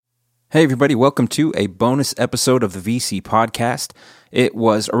Hey everybody, welcome to a bonus episode of the VC podcast. It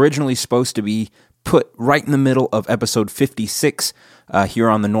was originally supposed to be put right in the middle of episode 56 here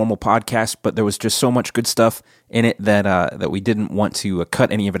on the normal podcast, but there was just so much good stuff in it that we didn't want to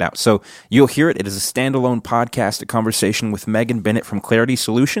cut any of it out. So you'll hear it. It is a standalone podcast, a conversation with Maegan Bennett from Clarity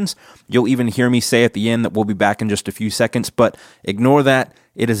Solutions. You'll even hear me say at the end that we'll be back in just a few seconds, but ignore that.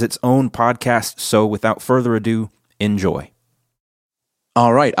 It is its own podcast, so without further ado, enjoy.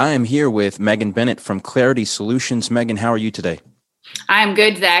 All right, I am here with Maegan Bennett from Clarity Solutions. Maegan, how are you today? I'm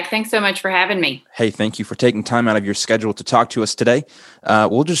good, Zach. Thanks so much for having me. Hey, thank you for taking time out of your schedule to talk to us today.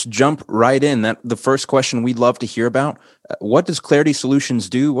 We'll just jump right in. The first question we'd love to hear about, what does Clarity Solutions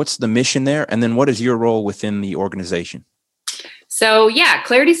do? What's the mission there? And then what is your role within the organization? So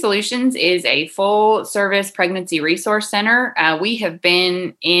Clarity Solutions is a full service pregnancy resource center. We have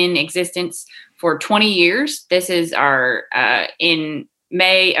been in existence for 20 years. This is our, in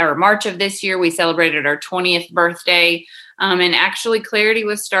May or March of this year, we celebrated our 20th birthday. And actually Clarity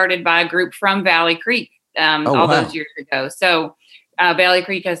was started by a group from Valley Creek those years ago. So Valley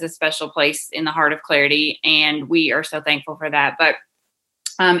Creek has a special place in the heart of Clarity, and we are so thankful for that. But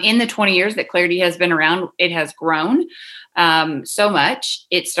in the 20 years that Clarity has been around, it has grown so much.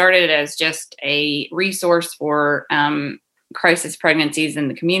 It started as just a resource for crisis pregnancies in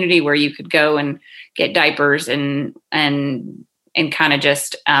the community where you could go and get diapers and kind of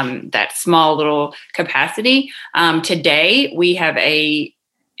just that small little capacity. Today, we have a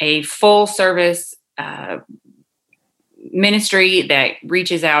full service ministry that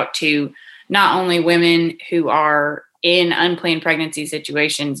reaches out to not only women who are in unplanned pregnancy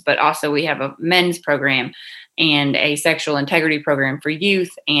situations, but also we have a men's program and a sexual integrity program for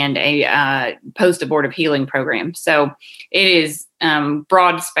youth and a post-abortive healing program. So it is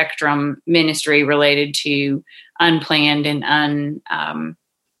broad spectrum ministry related to unplanned and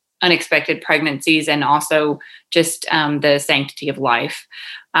unexpected pregnancies, and also just the sanctity of life.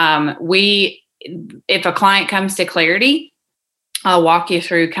 If a client comes to Clarity, I'll walk you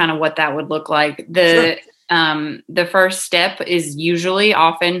through kind of what that would look like. The first step is usually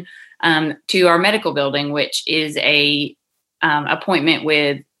often to our medical building, which is a appointment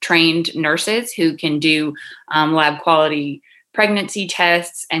with trained nurses who can do lab quality pregnancy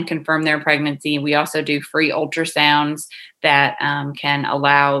tests and confirm their pregnancy. We also do free ultrasounds that can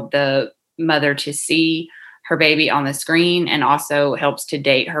allow the mother to see her baby on the screen, and also helps to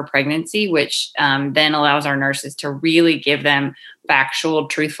date her pregnancy, which then allows our nurses to really give them factual,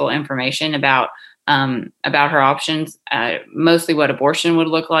 truthful information about her options, mostly what abortion would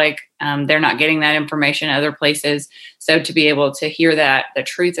look like. They're not getting that information other places. So to be able to hear that, the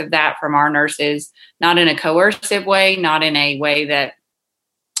truth of that from our nurses, not in a coercive way, not in a way that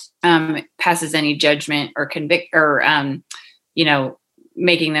passes any judgment or convict or,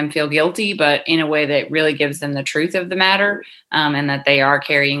 making them feel guilty, but in a way that really gives them the truth of the matter, and that they are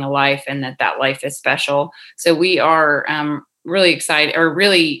carrying a life and that life is special. So we are really excited or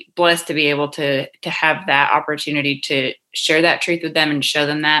really blessed to be able to have that opportunity to share that truth with them and show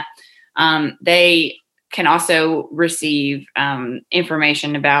them that. They can also receive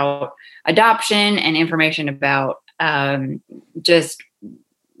information about adoption and information about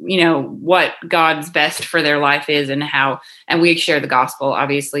what God's best for their life is and we share the gospel.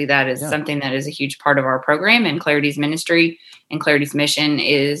 Obviously, that is something that is a huge part of our program and Clarity's ministry, and Clarity's mission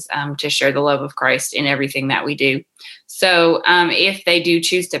is to share the love of Christ in everything that we do. So if they do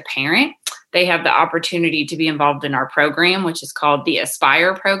choose to parent, they have the opportunity to be involved in our program, which is called the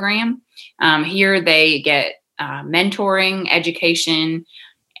Aspire program. Here they get mentoring, education,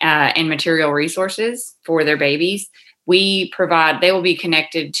 and material resources for their babies. They will be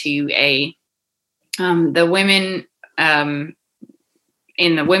connected to the women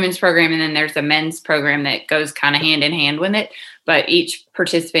in the women's program, and then there's a men's program that goes kind of hand in hand with it. But each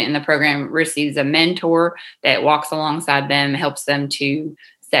participant in the program receives a mentor that walks alongside them, helps them to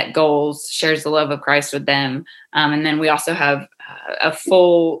set goals, shares the love of Christ with them. And then we also have a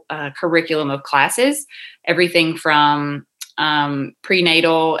full curriculum of classes, everything from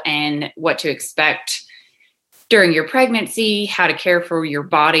prenatal and what to expect during your pregnancy, how to care for your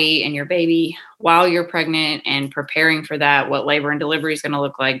body and your baby while you're pregnant and preparing for that, what labor and delivery is going to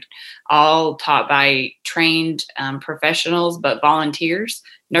look like, all taught by trained professionals, but volunteers,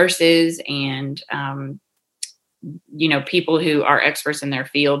 nurses, and people who are experts in their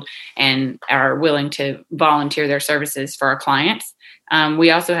field and are willing to volunteer their services for our clients.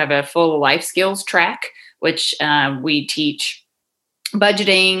 We also have a full life skills track, which we teach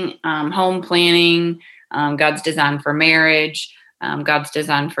budgeting, home planning, God's design for marriage, God's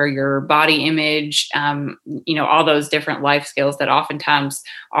design for your body image, all those different life skills that oftentimes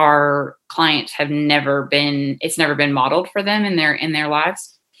our clients it's never been modeled for them in their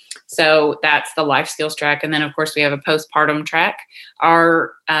lives. So that's the life skills track. And then, of course, we have a postpartum track.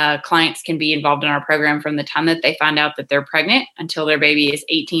 Our clients can be involved in our program from the time that they find out that they're pregnant until their baby is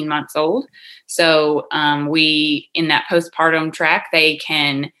 18 months old. So in that postpartum track, they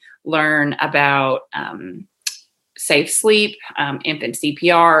can learn about safe sleep, infant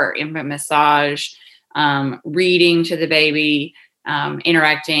CPR, infant massage, reading to the baby,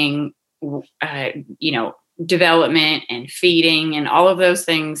 interacting, development and feeding and all of those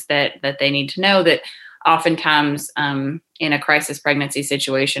things that they need to know. That oftentimes in a crisis pregnancy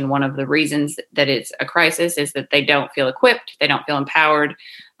situation, one of the reasons that it's a crisis is that they don't feel equipped, they don't feel empowered,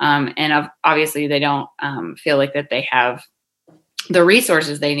 and obviously they don't feel like that they have the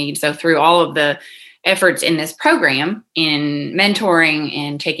resources they need. So through all of the efforts in this program, in mentoring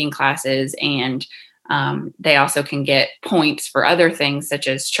and taking classes, and they also can get points for other things such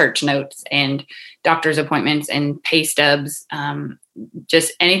as church notes and doctor's appointments and pay stubs,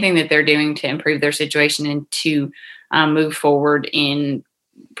 just anything that they're doing to improve their situation and to move forward in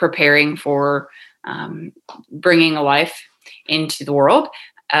preparing for bringing a life into the world.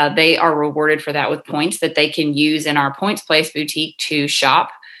 They are rewarded for that with points that they can use in our Points Place boutique to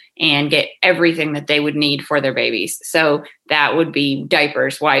shop and get everything that they would need for their babies. So that would be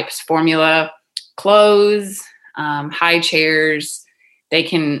diapers, wipes, formula, clothes, high chairs. They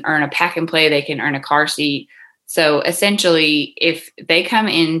can earn a pack and play. They can earn a car seat. So essentially, if they come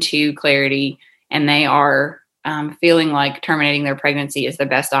into Clarity and they are feeling like terminating their pregnancy is the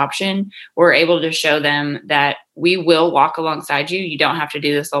best option, we're able to show them that we will walk alongside you. You don't have to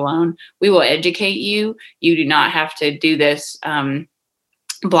do this alone. We will educate you. You do not have to do this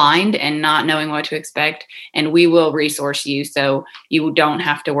blind and not knowing what to expect, and we will resource you so you don't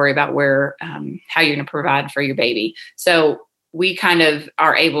have to worry about how you're going to provide for your baby. So we kind of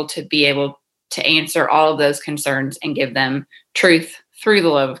are able to answer all of those concerns and give them truth through the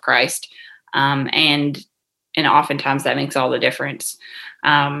love of Christ, and oftentimes that makes all the difference.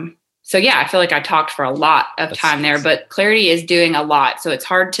 So yeah, I feel like I talked for a lot of time there, but Clarity is doing a lot, so it's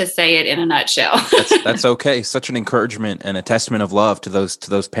hard to say it in a nutshell. That's okay. Such an encouragement and a testament of love to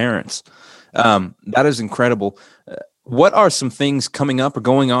those parents. That is incredible. What are some things coming up or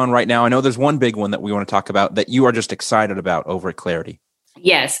going on right now? I know there's one big one that we want to talk about that you are just excited about over at Clarity.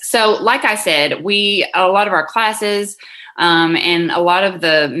 Yes. So like I said, a lot of our classes and a lot of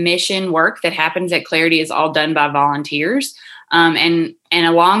the mission work that happens at Clarity is all done by volunteers. And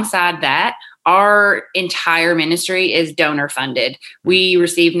alongside that, our entire ministry is donor funded. We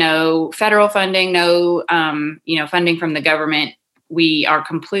receive no federal funding, no funding from the government. We are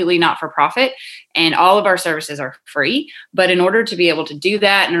completely not for profit, and all of our services are free. But in order to be able to do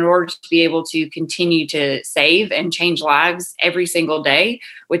that, and in order to be able to continue to save and change lives every single day,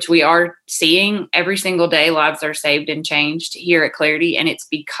 which we are seeing every single day, lives are saved and changed here at Clarity. And it's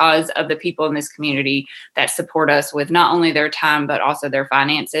because of the people in this community that support us with not only their time, but also their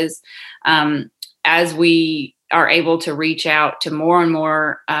finances. As we are able to reach out to more and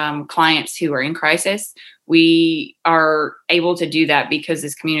more clients who are in crisis, we are able to do that because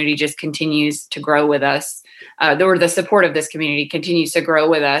this community just continues to grow with us, or the support of this community continues to grow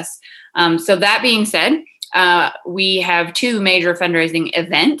with us. So that being said, we have two major fundraising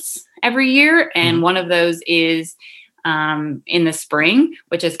events every year, and one of those is in the spring,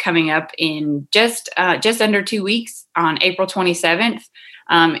 which is coming up in just under 2 weeks on April 27th.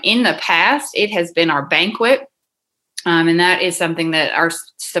 In the past, it has been our banquet. And that is something that our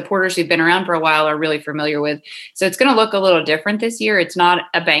supporters who've been around for a while are really familiar with. So it's going to look a little different this year. It's not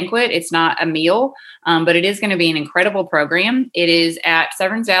a banquet. It's not a meal, but it is going to be an incredible program. It is at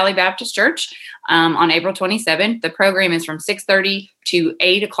Severns Valley Baptist Church on April 27th. The program is from 6:30 to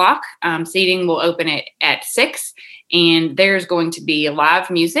 8 o'clock. Seating will open at 6. And there's going to be live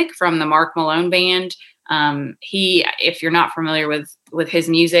music from the Mark Malone Band. If you're not familiar with his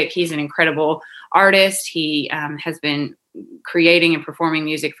music, he's an incredible artist. He has been creating and performing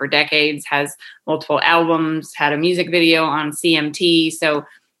music for decades, has multiple albums, had a music video on CMT. So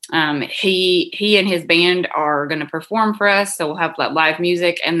he and his band are going to perform for us. So we'll have live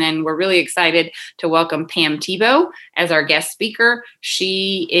music. And then we're really excited to welcome Pam Tebow as our guest speaker.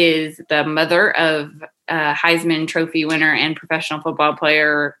 She is the mother of Heisman Trophy winner and professional football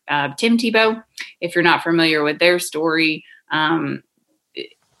player Tim Tebow. If you're not familiar with their story,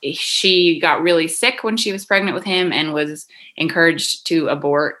 she got really sick when she was pregnant with him and was encouraged to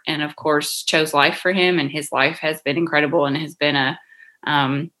abort, and of course chose life for him. And his life has been incredible and has been a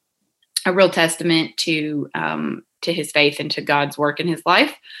real testament to to his faith and to God's work in his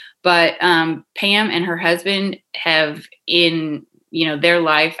life. But Pam and her husband have in, their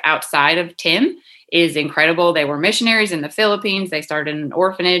life outside of Tim is incredible. They were missionaries in the Philippines. They started an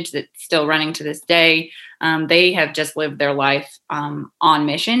orphanage that's still running to this day. They have just lived their life on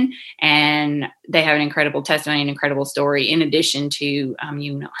mission, and they have an incredible testimony, an incredible story, in addition to,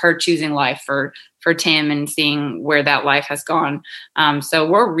 her choosing life for Tim and seeing where that life has gone. So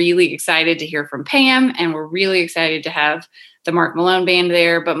we're really excited to hear from Pam, and we're really excited to have the Mark Malone Band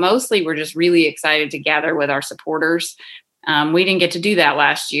there, but mostly we're just really excited to gather with our supporters. We didn't get to do that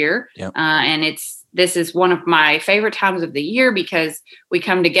last year. Yep. And this is one of my favorite times of the year because we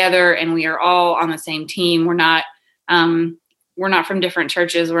come together and we are all on the same team. We're not from different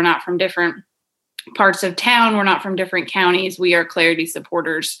churches. We're not from different parts of town. We're not from different counties. We are Clarity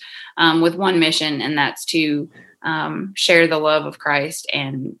supporters with one mission, and that's to share the love of Christ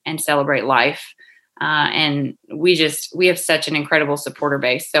and celebrate life. And we have such an incredible supporter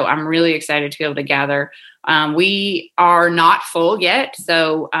base. So I'm really excited to be able to gather. We are not full yet.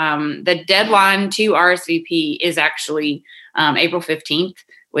 So the deadline to RSVP is actually April 15th,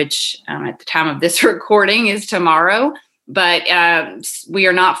 which at the time of this recording is tomorrow. But we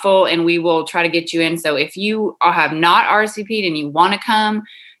are not full, and we will try to get you in. So if you have not RSVP'd and you want to come,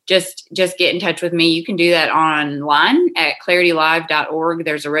 just get in touch with me. You can do that online at claritylive.org.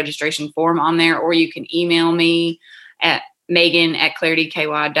 There's a registration form on there, or you can email me at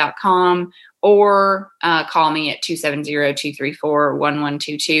Maegan@clarityky.com, or call me at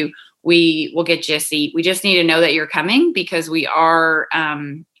 270-234-1122. We will get you a seat. We just need to know that you're coming because we are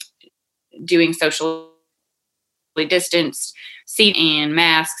doing socially distanced seat and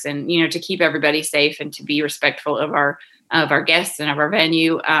masks, and to keep everybody safe and to be respectful of our guests and of our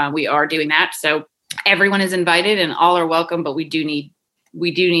venue. We are doing that. So everyone is invited and all are welcome, but we do need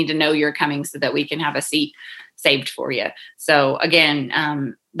to know you're coming so that we can have a seat saved for you. So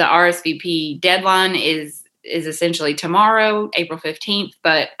again, the RSVP deadline is essentially tomorrow, April 15th.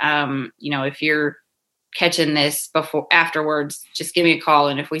 But, if you're catching this afterwards, just give me a call.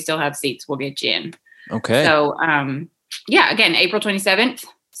 And if we still have seats, we'll get you in. Okay. So, again, April 27th,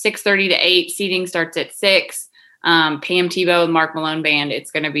 6:30 to 8, seating starts at 6. Pam Tebow and Mark Malone Band. It's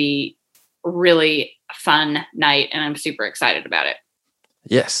going to be a really fun night, and I'm super excited about it.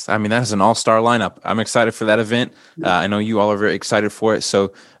 Yes. I mean, that's an all-star lineup. I'm excited for that event. I know you all are very excited for it.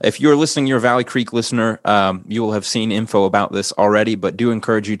 So if you're listening, you're a Valley Creek listener, you will have seen info about this already, but do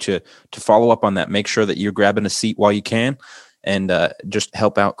encourage you to follow up on that. Make sure that you're grabbing a seat while you can, and just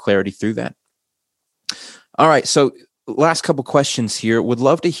help out Clarity through that. All right. So last couple questions here. Would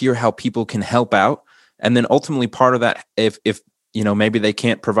love to hear how people can help out. And then ultimately part of that, if maybe they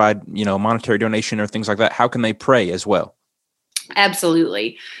can't provide, monetary donation or things like that, how can they pray as well?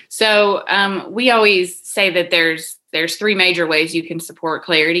 Absolutely. So we always say that there's 3 major ways you can support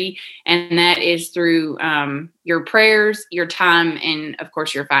Clarity, and that is through your prayers, your time, and of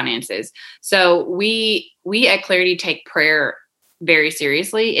course your finances. So we at Clarity take prayer very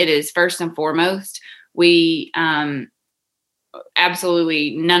seriously. It is first and foremost. We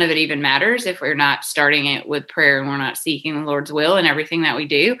absolutely none of it even matters if we're not starting it with prayer and we're not seeking the Lord's will in everything that we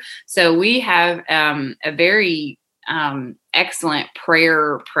do. So we have a very excellent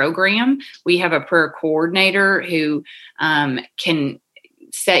prayer program. We have a prayer coordinator who can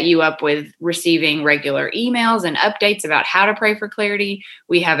set you up with receiving regular emails and updates about how to pray for Clarity.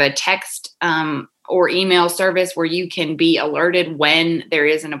 We have a text or email service where you can be alerted when there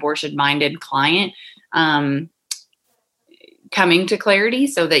is an abortion-minded client coming to Clarity,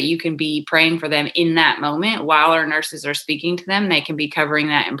 so that you can be praying for them in that moment while our nurses are speaking to them. They can be covering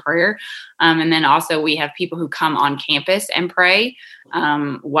that in prayer. And then also we have people who come on campus and pray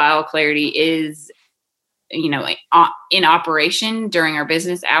while Clarity is, in operation during our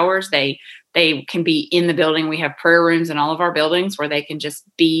business hours. They can be in the building. We have prayer rooms in all of our buildings where they can just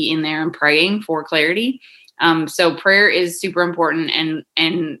be in there and praying for Clarity. So prayer is super important,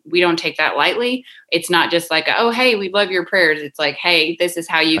 and we don't take that lightly. It's not just like, oh, hey, we love your prayers. It's like, hey, this is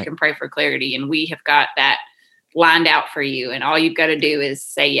how you can pray for Clarity, and we have got that lined out for you. And all you've got to do is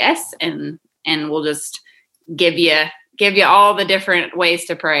say yes, and we'll just give you all the different ways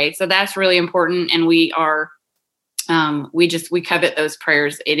to pray. So that's really important, and we are we covet those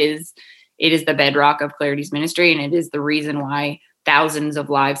prayers. It is the bedrock of Clarity's ministry, and it is the reason why thousands of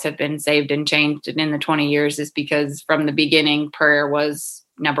lives have been saved and changed in the 20 years, is because from the beginning, prayer was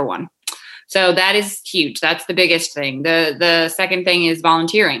number one. So that is huge. That's the biggest thing. The second thing is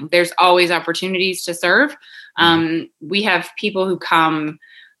volunteering. There's always opportunities to serve. We have people who come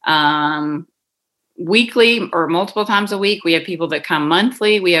weekly or multiple times a week. We have people that come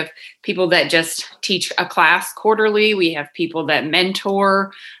monthly. We have people that just teach a class quarterly. We have people that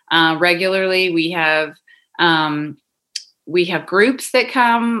mentor regularly. We have groups that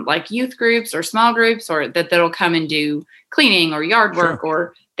come, like youth groups or small groups, or that'll come and do cleaning or yard work.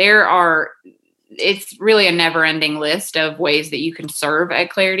 Sure. Or it's really a never-ending list of ways that you can serve at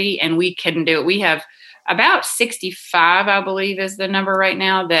Clarity, and we can do it. We have about 65, I believe, is the number right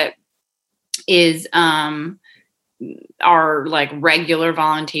now, that is are like regular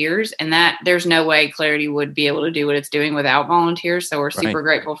volunteers, and that there's no way Clarity would be able to do what it's doing without volunteers. So we're super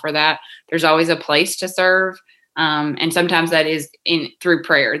grateful for that. There's always a place to serve. And sometimes that is through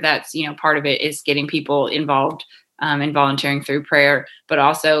prayer. That's, part of it is getting people involved in volunteering through prayer, but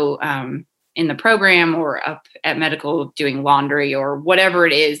also in the program or up at medical doing laundry or whatever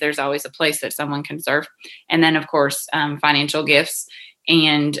it is, there's always a place that someone can serve. And then, of course, financial gifts.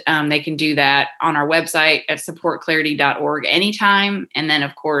 And they can do that on our website at supportclarity.org anytime. And then,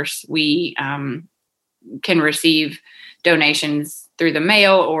 of course, we can receive donations through the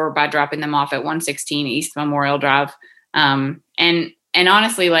mail or by dropping them off at 116 East Memorial Drive. And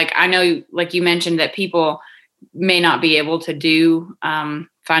honestly, like, I know, like you mentioned, that people may not be able to do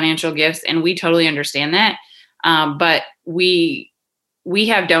financial gifts, and we totally understand that. But we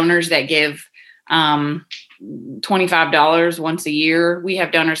have donors that give $25 once a year. We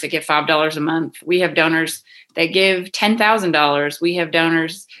have donors that give $5 a month. We have donors that give $10,000. We have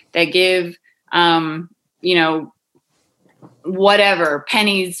donors that give, whatever,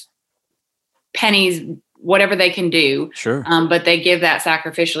 pennies, whatever they can do. Sure. But they give that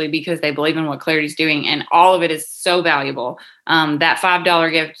sacrificially because they believe in what Clarity's doing. And all of it is so valuable. That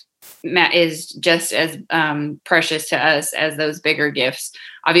 $5 gift is just as precious to us as those bigger gifts.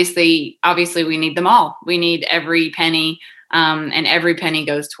 Obviously we need them all. We need every penny, and every penny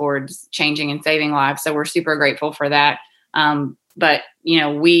goes towards changing and saving lives. So we're super grateful for that. But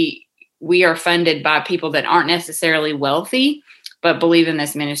we are funded by people that aren't necessarily wealthy, but believe in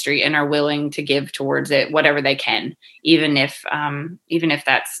this ministry and are willing to give towards it, whatever they can, even if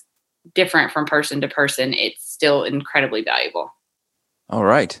that's different from person to person. It's still incredibly valuable. All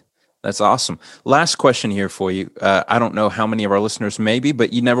right. That's awesome. Last question here for you. I don't know how many of our listeners may be,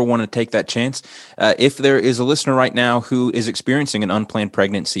 but you never want to take that chance. If there is a listener right now who is experiencing an unplanned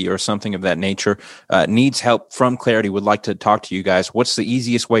pregnancy or something of that nature, needs help from Clarity, would like to talk to you guys, what's the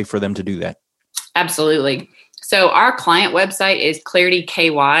easiest way for them to do that? Absolutely. So our client website is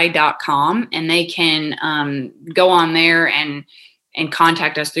clarityky.com, and they can go on there and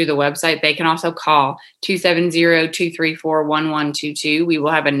contact us through the website. They can also call 270-234-1122. We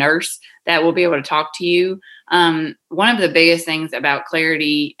will have a nurse that will be able to talk to you. One of the biggest things about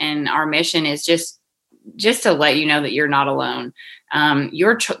Clarity and our mission is just to let you know that you're not alone.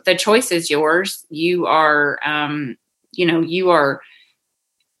 The choice is yours.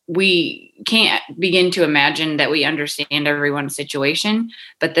 We can't begin to imagine that we understand everyone's situation,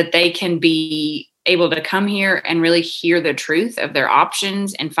 but that they can be able to come here and really hear the truth of their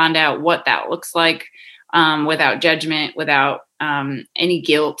options and find out what that looks like, without judgment, without any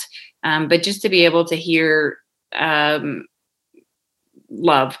guilt, but just to be able to hear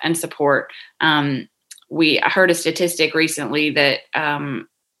love and support. I heard a statistic recently that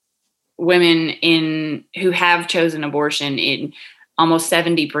women who have chosen abortion, in almost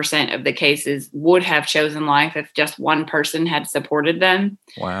 70% of the cases, would have chosen life if just one person had supported them.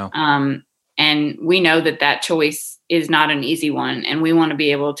 Wow. And we know that choice is not an easy one. And we want to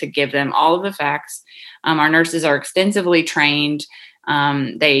be able to give them all of the facts. Our nurses are extensively trained.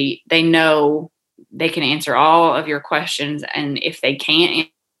 They know they can answer all of your questions. And if they can't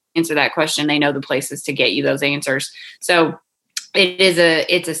answer that question, they know the places to get you those answers. So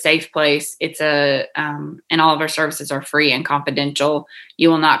it's a safe place. And all of our services are free and confidential. You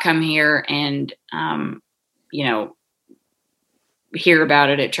will not come here and, hear about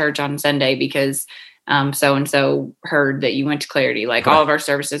it at church on Sunday because so-and-so heard that you went to Clarity. Like, all of our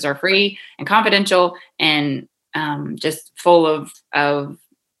services are free and confidential and just full of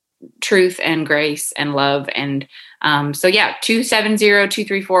truth and grace and love. And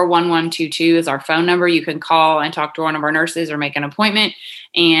 270-234-1122 is our phone number. You can call and talk to one of our nurses or make an appointment.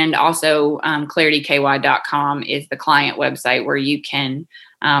 And also clarityky.com is the client website where you can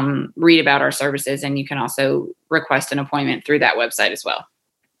read about our services, and you can also request an appointment through that website as well.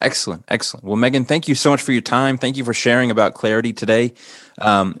 Excellent. Well, Maegan, thank you so much for your time. Thank you for sharing about Clarity today.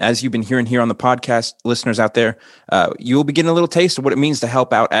 As you've been hearing here on the podcast, listeners out there, you will be getting a little taste of what it means to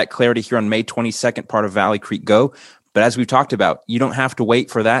help out at Clarity here on May 22nd, part of Valley Creek Go. But as we've talked about, you don't have to wait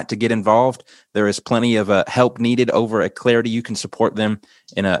for that to get involved. There is plenty of help needed over at Clarity. You can support them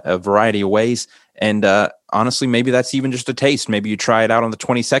in a variety of ways. And honestly, maybe that's even just a taste. Maybe you try it out on the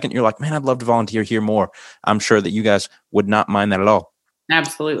 22nd. You're like, man, I'd love to volunteer here more. I'm sure that you guys would not mind that at all.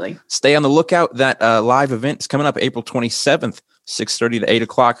 Absolutely. Stay on the lookout. That live event is coming up April 27th, 6:30 to 8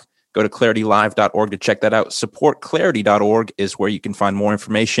 o'clock. Go to claritylive.org to check that out. Supportclarity.org is where you can find more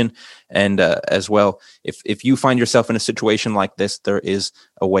information. And as well, if you find yourself in a situation like this, there is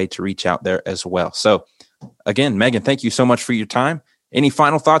a way to reach out there as well. So again, Maegan, thank you so much for your time. Any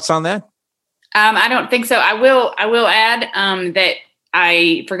final thoughts on that? I don't think so. I will add that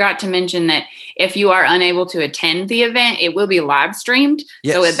I forgot to mention that if you are unable to attend the event, it will be live streamed.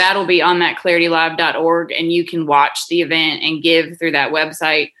 Yes. So that'll be on that claritylive.org, and you can watch the event and give through that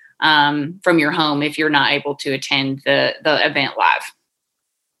website from your home if you're not able to attend the event live.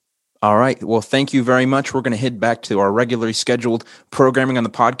 All right. Well, thank you very much. We're going to head back to our regularly scheduled programming on the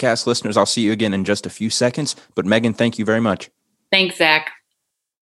podcast. Listeners, I'll see you again in just a few seconds. But Maegan, thank you very much. Thanks, Zach.